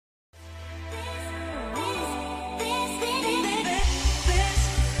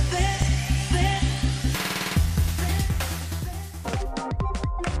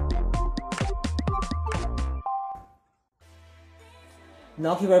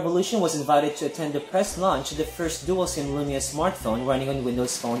Nokia Revolution was invited to attend the press launch of the first dual-SIM Lumia smartphone running on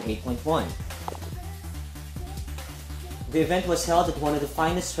Windows Phone 8.1. The event was held at one of the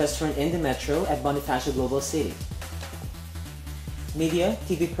finest restaurants in the metro at Bonifacio Global City. Media,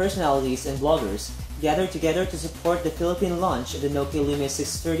 TV personalities, and bloggers gathered together to support the Philippine launch of the Nokia Lumia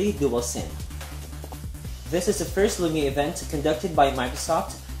 630 dual-SIM. This is the first Lumia event conducted by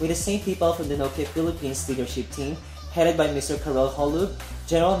Microsoft with the same people from the Nokia Philippines leadership team, headed by Mr. Karel Holub,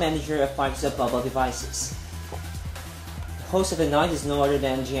 General Manager of Microsoft Mobile Devices. The host of the night is no other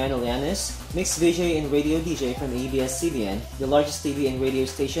than Gianno Llanes, mixed VJ and radio DJ from ABS-CBN, the largest TV and radio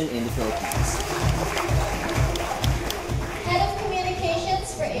station in the Philippines. Head of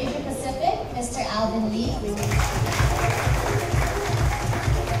Communications for Asia Pacific, Mr. Alvin Lee.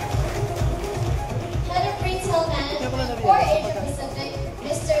 Head of Retail Management for Asia Pacific,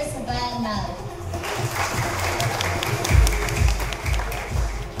 Mr. Saban Malik.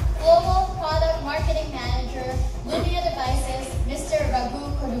 Global Product Marketing Manager, Lumia Devices, Mr. Raghu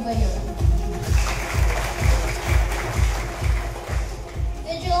Kodubayur.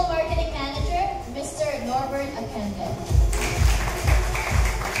 Digital Marketing Manager, Mr. Norbert Akende.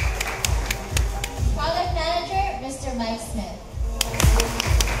 Product Manager, Mr. Mike Smith.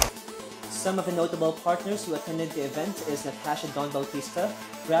 Some of the notable partners who attended the event is Natasha Don Bautista,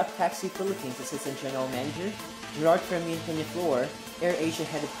 Grab Taxi Philippines Assistant General Manager, Gerard Fermin Peñaflor, Air Asia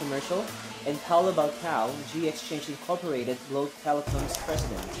Head of Commercial, and Paolo Balcao, G Exchange Incorporated, Globe Telecom's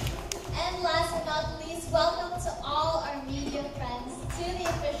President. And last but not least, welcome to all our media friends to the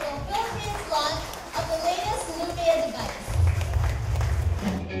official Philippines launch of the latest Lumia device.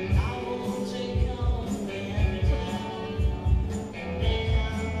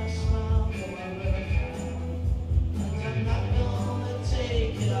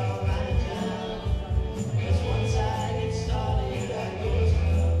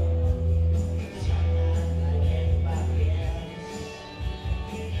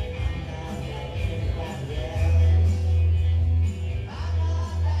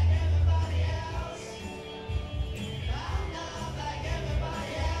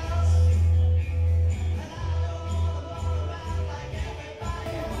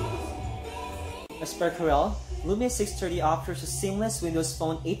 As per Karel, Lumia 630 offers a seamless Windows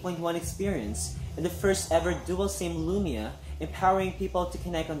Phone 8.1 experience and the first ever dual-SIM Lumia, empowering people to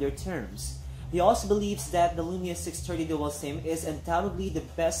connect on their terms. He also believes that the Lumia 630 dual-SIM is undoubtedly the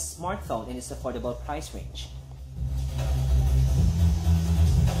best smartphone in its affordable price range.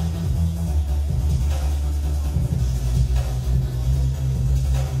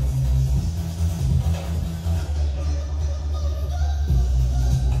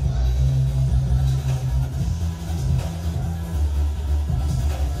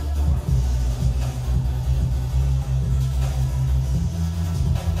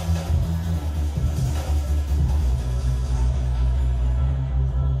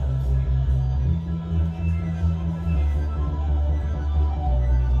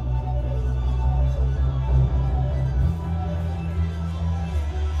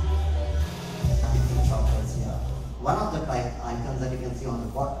 One of the icons that you can see on the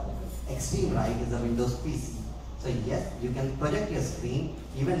bottom, extreme right, is the Windows PC. So yes, you can project your screen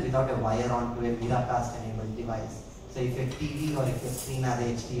even without a wire onto a Miracast enabled device. So if your TV or if your screen has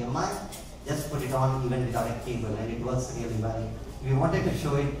HDMI, just put it on even without a cable and it works really well. We wanted to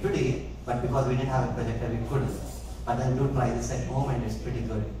show it today, but because we didn't have a projector, we couldn't. But then do try this at home and it's pretty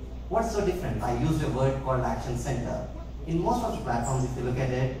good. What's so different? I used a word called Action Center. In most of the platforms, if you look at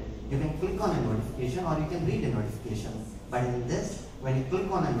it, you can click on a notification or you can read a notification. But in this, when you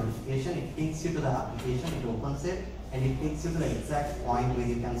click on a notification, it takes you to the application, it opens it, and it takes you to the exact point where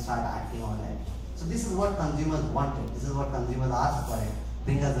you can start acting on it. So this is what consumers wanted. This is what consumers asked for it.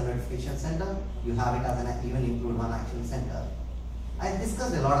 Bring us a notification center, you have it as an even include one action center. I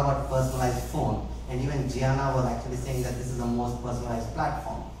discussed a lot about personalized phone, and even Gianna was actually saying that this is the most personalized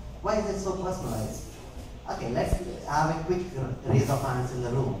platform. Why is it so personalized? Okay, let's have a quick raise of hands in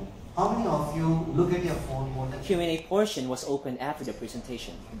the room. How many of you look at your phone more than... The Q&A portion was open after the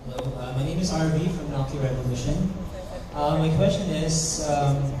presentation. Hello, my name is RB from Nokia Revolution. My question is,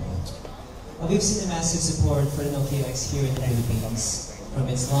 we've seen a massive support for the Nokia X here in the Philippines, from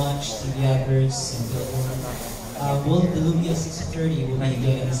its launch, TV adverts, and billboard. Will the Lumia 630 will be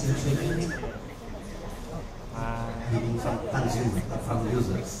getting the same treatment? From consumers, from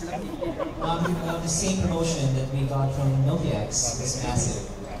users. The same promotion that we got from Nokia X is massive.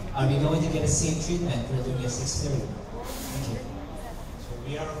 Are we going to get the same treatment for the Lumia 630? Thank you. So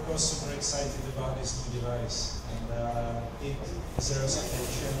we are of course super excited about this new device, and it deserves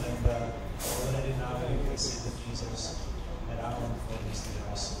attention, and already now you can see the users around for this device.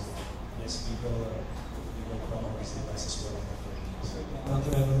 selling it for years.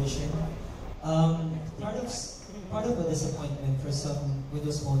 Nokia Revolution. Part of a disappointment for some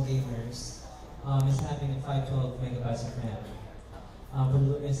Windows Phone gamers is having a 512 megabytes of RAM. For the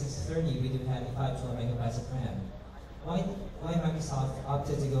Lumia 630, we do have 512 megabytes of RAM. Why Microsoft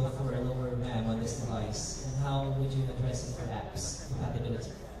opted to go for a lower RAM on this device, and how would you address it for apps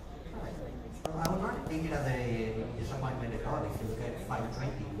compatibility? I would not take it as a disappointment at all. If you look at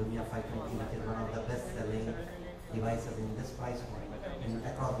 520, Lumia 520, which is one of the best-selling devices in this price point, and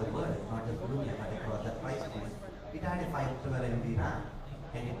across the world, not just Lumia, but across that price point, it had a 512 MB RAM,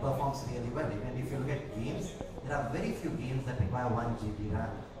 and it performs really well. Even if you look at games, there are very few games that require 1 GB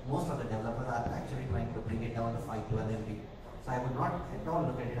RAM. Most of the developers are actually trying to bring it down to 512 MB. So I would not at all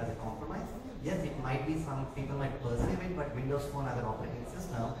look at it as a compromise. Yes, it might be, some people might perceive it, but Windows Phone as an operating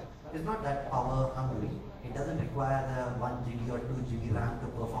system is not that power hungry. It doesn't require the 1 GB or 2 GB RAM to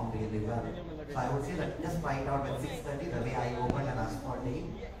perform really well. So I would say that just try it out with 630, the way I opened and asked for it.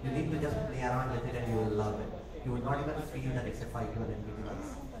 You need to just play around with it and you will love it. You would not even feel that it's a 512 MB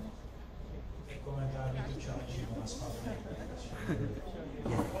device.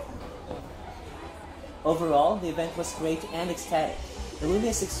 Yes. Overall, the event was great and ecstatic. The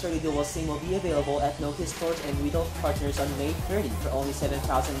Lumia 630 Dual SIM will be available at Nokia stores and retail partners on May 30 for only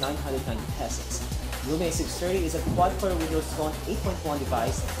 7,990 pesos. Lumia 630 is a quad-core Windows Phone 8.1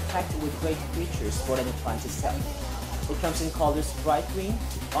 device packed with great features for than it plans to sell. It comes in colors bright green,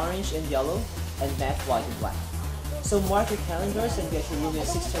 orange and yellow, and matte white and black. So mark your calendars and get your Lumia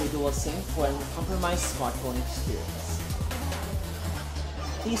 630 Dual SIM for an uncompromised smartphone experience.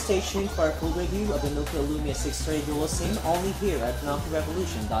 Please stay tuned for our full review of the Nokia Lumia 630 Dual SIM only here at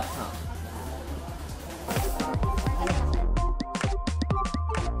NokiaRevolution.com.